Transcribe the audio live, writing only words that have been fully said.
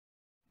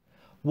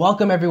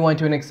Welcome everyone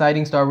to an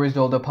exciting Star Wars: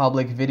 The Old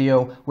Republic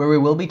video where we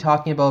will be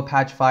talking about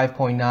patch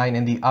 5.9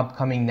 and the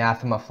upcoming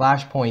Nathema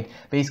Flashpoint.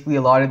 Basically,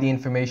 a lot of the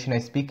information I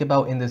speak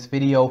about in this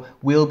video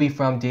will be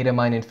from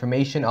Datamined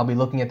information. I'll be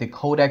looking at the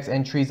codex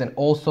entries and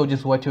also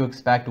just what to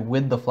expect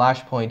with the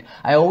Flashpoint.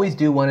 I always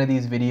do one of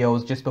these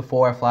videos just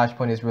before a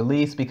Flashpoint is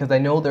released because I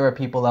know there are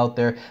people out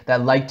there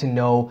that like to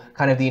know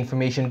kind of the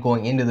information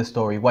going into the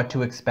story, what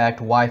to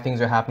expect, why things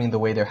are happening the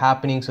way they're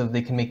happening so that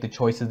they can make the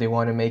choices they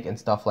want to make and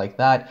stuff like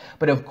that.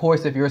 But of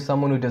course, if you're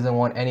someone who doesn't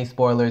want any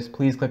spoilers,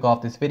 please click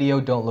off this video.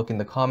 Don't look in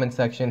the comment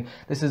section.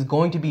 This is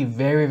going to be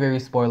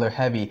very spoiler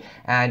heavy,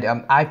 and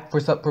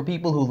for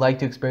people who like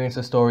to experience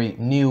the story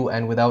new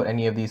and without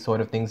any of these sort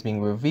of things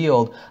being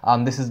revealed,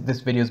 this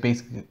video is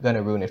basically going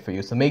to ruin it for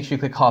you. So make sure you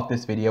click off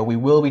this video. We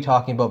will be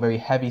talking about very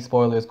heavy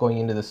spoilers going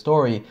into the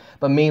story,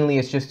 but mainly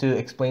it's just to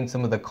explain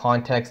some of the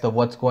context of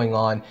what's going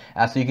on,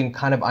 so you can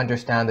kind of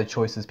understand the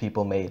choices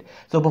people made.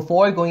 So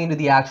before going into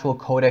the actual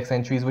codex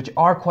entries, which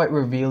are quite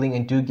revealing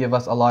and do give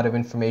us a lot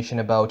of information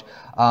about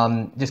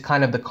just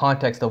kind of the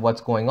context of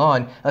what's going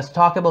on, let's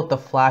talk about the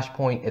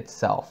Flashpoint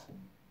itself.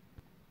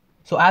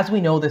 So as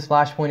we know, this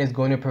Flashpoint is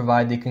going to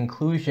provide the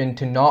conclusion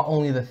to not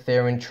only the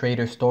Theron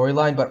traitor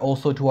storyline, but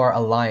also to our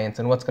alliance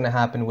and what's going to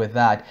happen with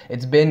that.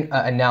 It's been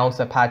announced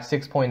that patch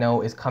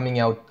 6.0 is coming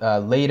out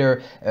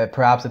later,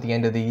 perhaps at the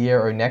end of the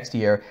year or next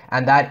year,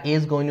 and that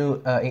is going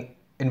to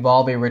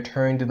involve a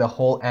return to the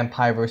whole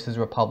Empire versus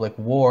Republic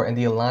war, and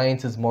the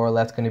alliance is more or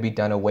less going to be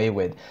done away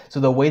with. So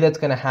the way that's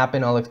going to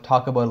happen, I'll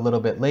talk about a little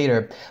bit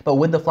later, but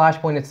with the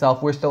Flashpoint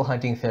itself, we're still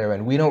hunting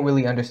Theron. We don't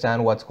really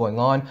understand what's going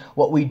on.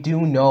 What we do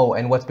know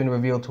and what's been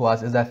revealed to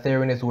us is that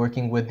Theron is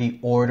working with the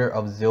Order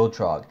of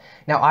Xildrog.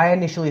 Now, I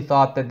initially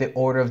thought that the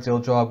Order of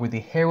Xildrog were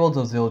the Heralds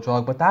of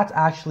Xildrog, but that's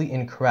actually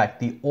incorrect.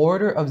 The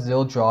Order of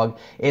Xildrog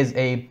is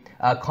a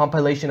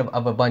compilation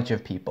of a bunch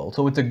of people.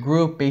 So it's a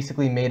group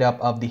basically made up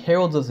of the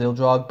Heralds of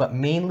Xildrog, but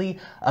mainly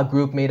a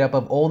group made up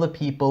of all the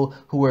people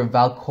who were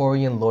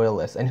Valkorian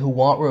loyalists and who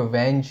want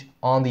revenge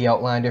on the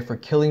Outlander for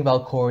killing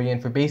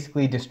Valkorion, for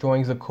basically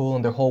destroying Zakul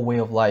and their whole way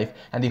of life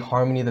and the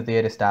harmony that they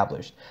had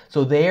established.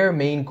 So their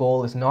main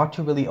goal is not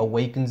to really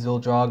awaken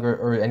Xildrog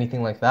or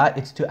anything like that.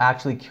 It's to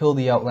actually kill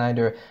the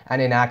Outlander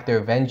and enact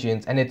their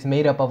vengeance. And it's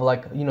made up of,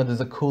 like, you know,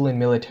 the Zakulan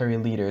military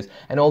leaders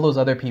and all those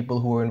other people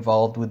who were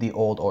involved with the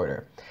Old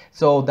Order.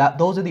 So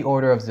those are the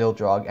Order of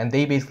Xildrog, and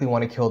they basically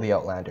want to kill the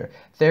Outlander.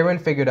 Theron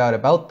figured out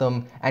about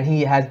them, and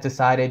he has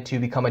decided to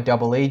become a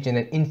double agent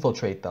and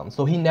infiltrate them.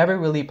 So he never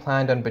really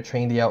planned on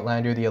betraying the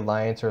Outlander, the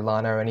Alliance, or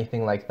Lana, or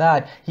anything like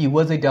that. He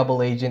was a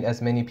double agent,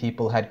 as many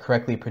people had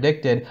correctly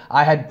predicted.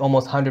 I had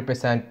almost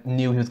 100%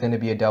 knew he was going to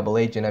be a double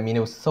agent. I mean,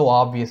 it was so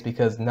obvious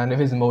because none of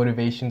his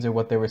motivations or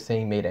what they were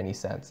saying made any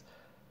sense.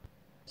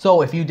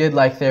 So if you did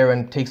like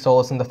Theron, take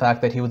solace in the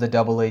fact that he was a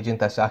double agent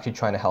that's actually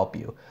trying to help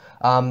you.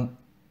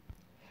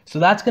 So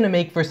that's going to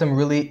make for some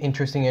really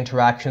interesting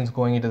interactions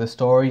going into the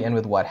story and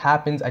with what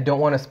happens. I don't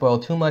want to spoil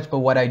too much, but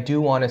what I do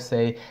want to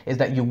say is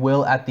that you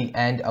will, at the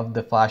end of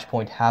the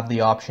Flashpoint, have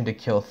the option to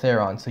kill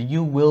Theron. So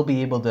you will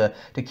be able to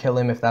kill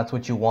him if that's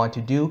what you want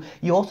to do.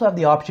 You also have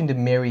the option to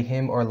marry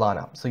him or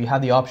Lana. So you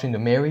have the option to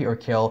marry or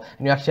kill,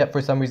 and you actually,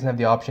 for some reason, have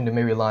the option to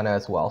marry Lana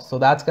as well. So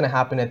that's going to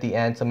happen at the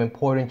end. Some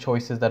important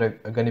choices that are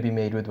going to be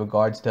made with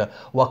regards to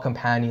what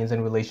companions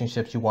and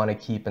relationships you want to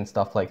keep and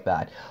stuff like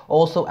that.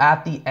 Also,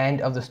 at the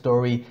end of the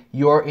story,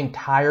 your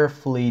entire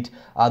fleet,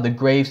 the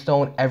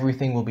gravestone,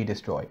 everything will be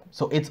destroyed.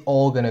 So it's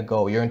all gonna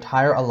go. Your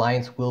entire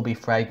alliance will be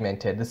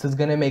fragmented. This is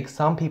gonna make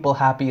some people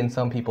happy and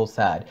some people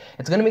sad.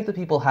 It's gonna make the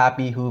people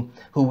happy who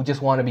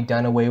just want to be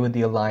done away with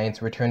the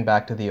alliance, return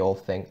back to the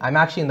old thing. I'm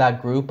actually in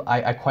that group.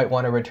 I quite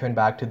want to return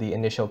back to the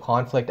initial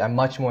conflict. I'm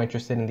much more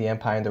interested in the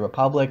Empire and the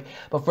Republic.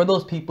 But for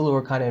those people who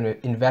are kind of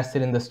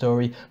invested in the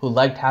story, who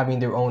liked having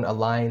their own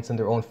alliance and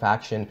their own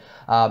faction,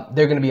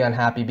 they're gonna be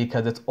unhappy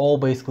because it's all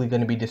basically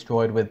gonna be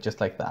destroyed with just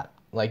like that.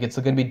 Like, it's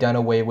going to be done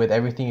away with.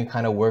 Everything you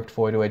kind of worked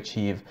for to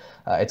achieve,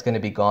 it's going to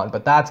be gone.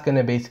 But that's going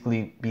to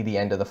basically be the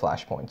end of the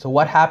Flashpoint. So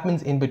what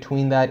happens in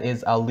between that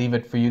is, I'll leave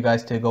it for you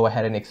guys to go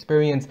ahead and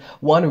experience.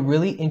 One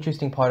really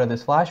interesting part of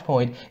this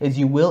Flashpoint is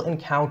you will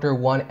encounter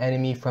one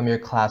enemy from your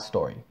class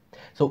story.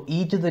 So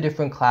each of the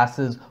different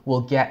classes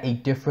will get a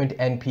different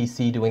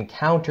NPC to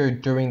encounter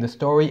during the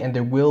story, and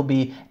there will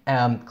be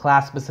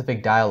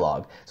class-specific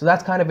dialogue. So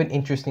that's kind of an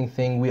interesting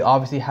thing. We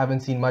obviously haven't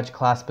seen much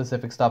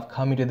class-specific stuff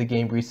coming to the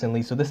game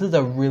recently, so this is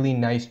a really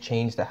nice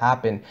change to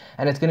happen,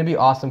 and it's going to be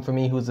awesome for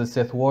me, who's a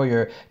Sith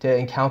warrior, to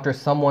encounter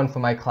someone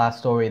from my class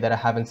story that I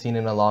haven't seen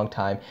in a long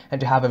time,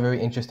 and to have a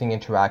very interesting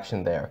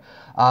interaction there.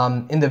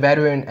 In the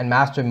veteran and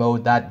master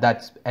mode, that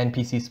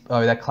NPC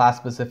or that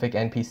class-specific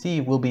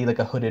NPC will be like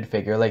a hooded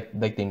figure, like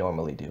they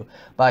normally do.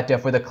 But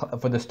for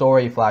the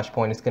story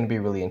Flashpoint, it's going to be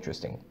really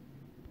interesting.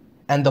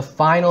 And the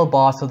final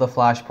boss of the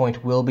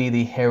Flashpoint will be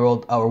the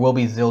Herald, or will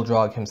be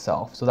Xildrog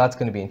himself. So that's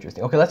going to be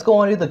interesting. Okay, let's go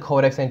on to the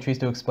codex entries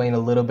to explain a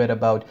little bit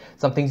about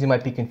some things you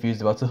might be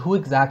confused about. So who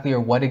exactly or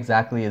what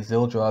exactly is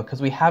Xildrog?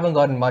 Because we haven't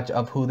gotten much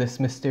of who this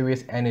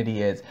mysterious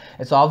entity is.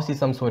 It's obviously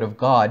some sort of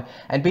god,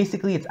 and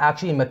basically it's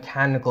actually a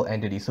mechanical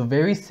entity. So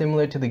very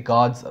similar to the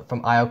gods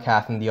from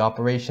Iocath and the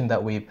operation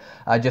that we've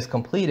just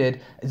completed,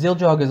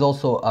 Xildrog is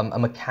also a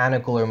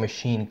mechanical or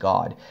machine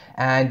god.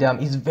 And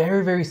he's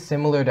very, very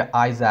similar to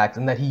Isaac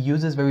in that he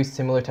uses very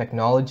similar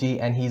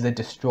technology, and he's a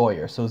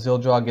destroyer. So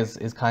Xildrog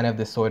is kind of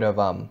this sort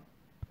of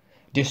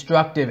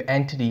destructive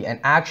entity, and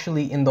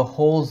actually in the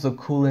whole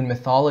Zakulan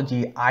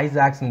mythology,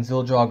 Isaacs and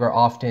Xildrog are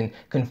often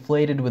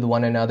conflated with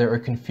one another or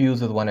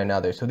confused with one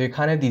another. So they're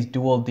kind of these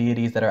dual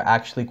deities that are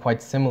actually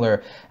quite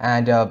similar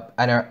and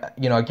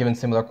are given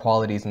similar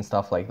qualities and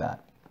stuff like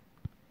that.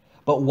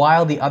 But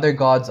while the other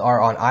gods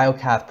are on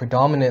Iocath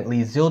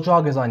predominantly,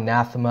 Xildrog is on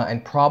Nathema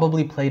and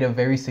probably played a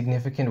very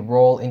significant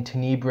role in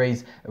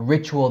Tenebre's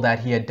ritual that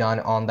he had done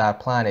on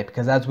that planet.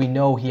 Because as we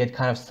know, he had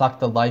kind of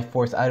sucked the life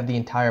force out of the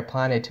entire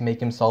planet to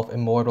make himself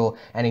immortal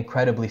and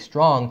incredibly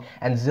strong.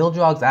 And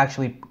Xildrog's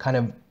actually kind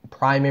of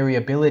primary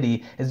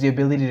ability is the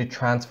ability to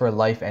transfer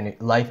life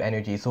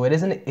energy. So it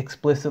isn't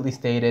explicitly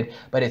stated,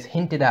 but it's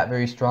hinted at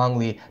very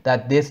strongly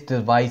that this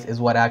device is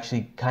what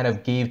actually kind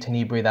of gave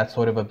Tenebre that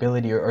sort of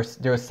ability, or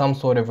there was some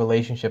sort of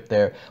relationship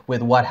there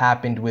with what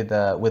happened with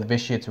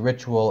Vitiat's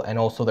ritual and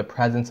also the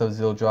presence of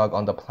Xildrog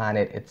on the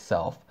planet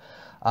itself.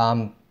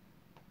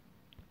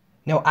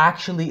 Now,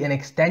 actually, an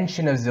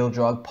extension of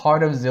Xildrog,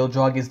 part of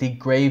Xildrog, is the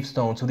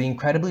Gravestone. So the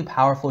incredibly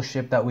powerful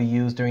ship that we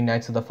use during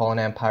Knights of the Fallen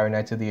Empire,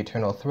 Knights of the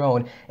Eternal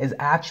Throne, is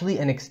actually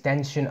an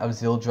extension of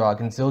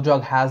Xildrog. And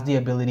Xildrog has the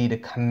ability to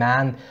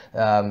command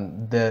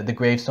the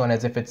Gravestone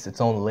as if it's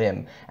its own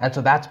limb. And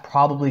so that's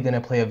probably going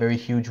to play a very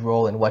huge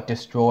role in what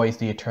destroys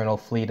the Eternal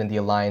Fleet and the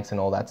Alliance and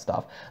all that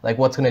stuff. Like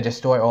what's going to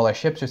destroy all our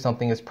ships or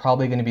something is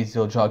probably going to be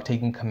Xildrog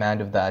taking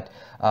command of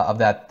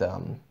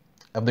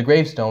the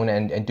Gravestone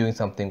and doing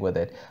something with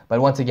it.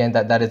 But once again,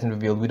 that isn't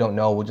revealed. We don't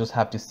know. We'll just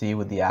have to see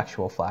with the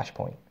actual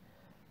Flashpoint.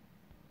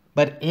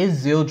 But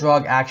is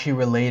Xildrog actually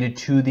related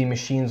to the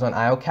machines on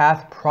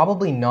Iocath?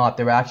 Probably not.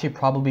 They were actually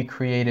probably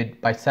created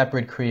by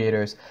separate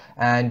creators,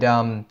 and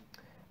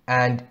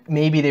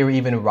maybe they were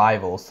even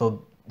rivals.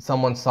 So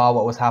someone saw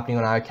what was happening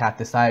on Iocath,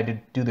 decided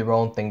to do their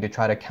own thing to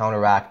try to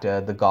counteract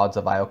the gods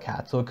of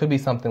Iocath. So it could be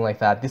something like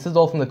that. This is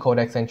all from the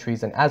codex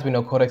entries, and as we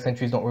know, codex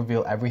entries don't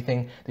reveal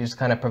everything. They just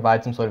kind of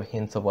provide some sort of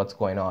hints of what's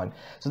going on.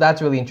 So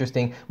that's really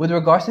interesting. With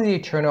regards to the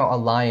Eternal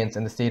Alliance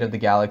and the state of the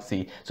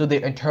galaxy, so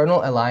the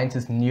Eternal Alliance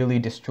is nearly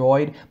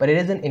destroyed, but it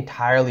isn't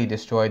entirely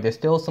destroyed. There's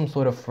still some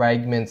sort of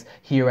fragments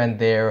here and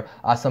there.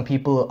 Some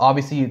people,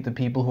 obviously the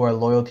people who are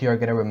loyal to you are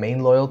going to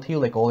remain loyal to you,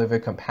 like all of your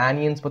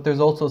companions, but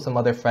there's also some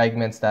other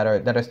fragments that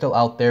are still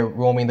out there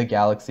roaming the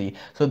galaxy.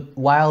 So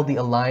while the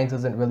Alliance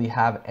doesn't really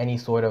have any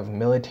sort of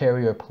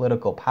military or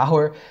political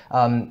power,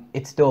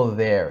 it's still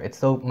there. It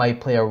still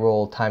might play a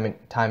role time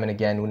and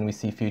again when we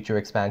see future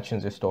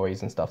expansions or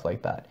stories and stuff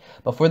like that.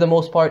 But for the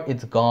most part,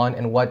 it's gone,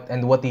 and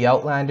what the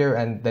Outlander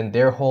and then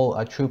their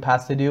whole troop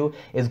has to do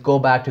is go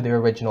back to their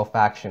original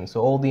faction.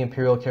 So all the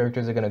Imperial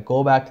characters are going to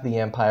go back to the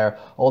Empire,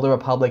 all the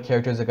Republic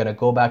characters are going to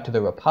go back to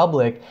the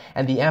Republic,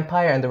 and the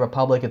Empire and the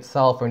Republic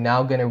itself are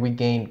now going to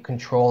regain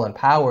control and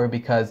power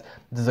because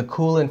the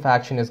Zakulan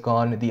faction is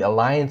gone, the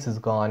Alliance is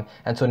gone,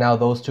 and so now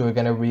those two are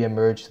going to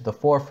re-emerge to the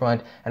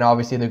forefront, and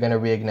obviously they're going to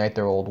reignite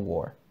their old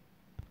war.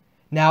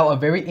 Now, a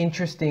very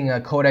interesting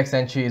codex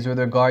entry is with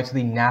regard to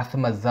the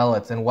Nathema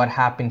Zealots and what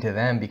happened to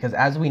them, because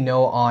as we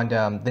know, on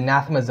the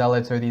Nathema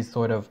Zealots are these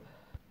sort of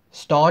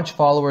staunch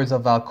followers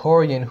of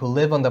Valkorion who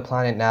live on the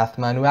planet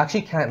Nathema and who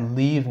actually can't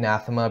leave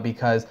Nathema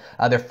because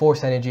their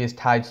force energy is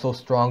tied so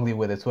strongly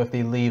with it. So if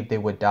they leave, they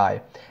would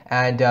die.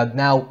 And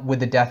now with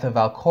the death of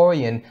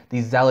Valkorion,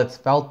 these zealots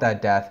felt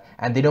that death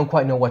and they don't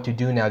quite know what to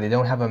do now. They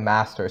don't have a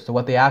master. So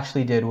what they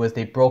actually did was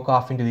they broke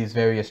off into these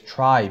various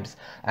tribes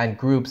and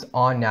groups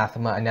on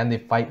Nathema, and then they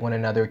fight one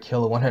another,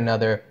 kill one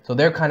another. So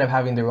they're kind of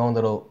having their own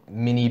little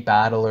mini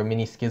battle or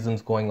mini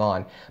schisms going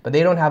on. But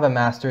they don't have a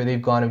master.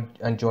 They've gone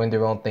and joined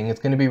their own thing. It's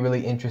going to be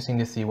really interesting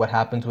to see what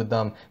happens with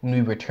them when we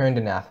return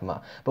to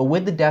Nathema. But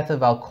with the death of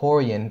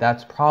Valkorion,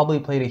 that's probably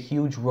played a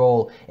huge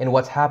role in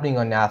what's happening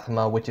on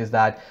Nathema, which is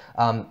that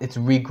it's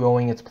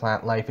regrowing its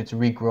plant life, it's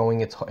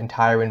regrowing its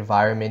entire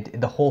environment.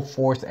 The whole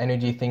force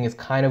energy thing is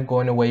kind of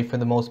going away for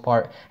the most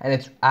part, and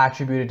it's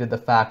attributed to the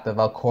fact that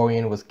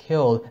Valkorion was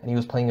killed and he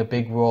was playing a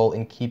big role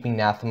in keeping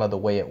Nathema the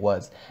way it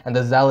was. And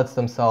the zealots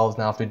themselves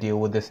now have to deal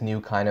with this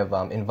new kind of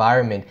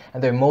environment,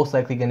 and they're most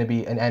likely going to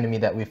be an enemy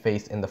that we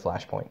face in the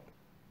Flashpoint.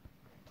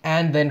 And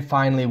And then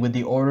finally, with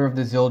the Order of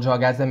the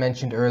Zildjian, as I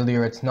mentioned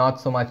earlier, it's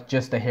not so much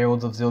just the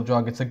Heralds of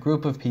Zildjian, it's a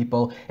group of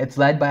people. It's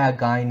led by a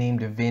guy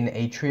named Vin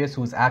Atreus,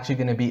 who's actually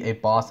going to be a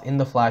boss in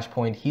the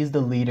Flashpoint. He's the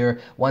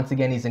leader. Once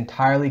again, he's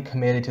entirely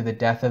committed to the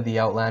death of the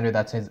Outlander.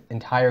 That's his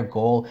entire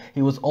goal.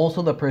 He was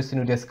also the person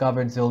who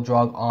discovered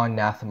Zildjian on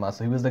Nathema.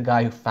 So he was the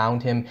guy who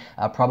found him,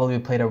 probably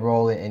played a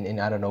role in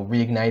I don't know,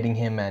 reigniting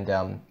him and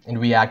in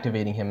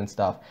reactivating him and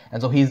stuff.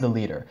 And so he's the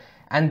leader.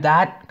 And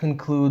that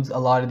concludes a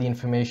lot of the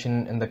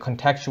information and the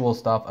contextual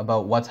stuff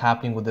about what's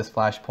happening with this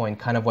Flashpoint,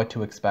 kind of what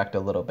to expect a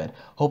little bit.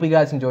 Hope you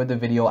guys enjoyed the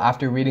video.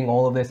 After reading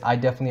all of this, I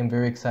definitely am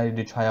very excited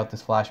to try out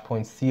this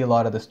Flashpoint, see a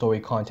lot of the story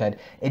content.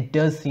 It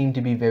does seem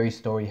to be very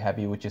story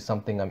heavy, which is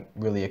something I'm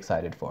really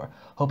excited for.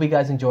 Hope you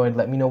guys enjoyed.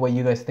 Let me know what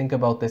you guys think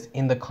about this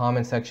in the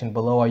comment section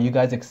below. Are you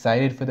guys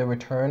excited for the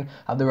return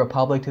of the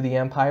Republic to the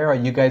Empire? Are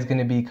you guys going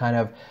to be kind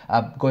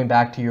of going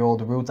back to your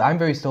old roots? I'm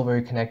still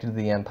very connected to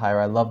the Empire.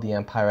 I love the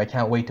Empire. I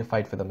can't wait to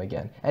fight for them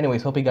again.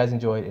 Anyways, hope you guys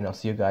enjoyed, and I'll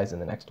see you guys in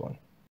the next one.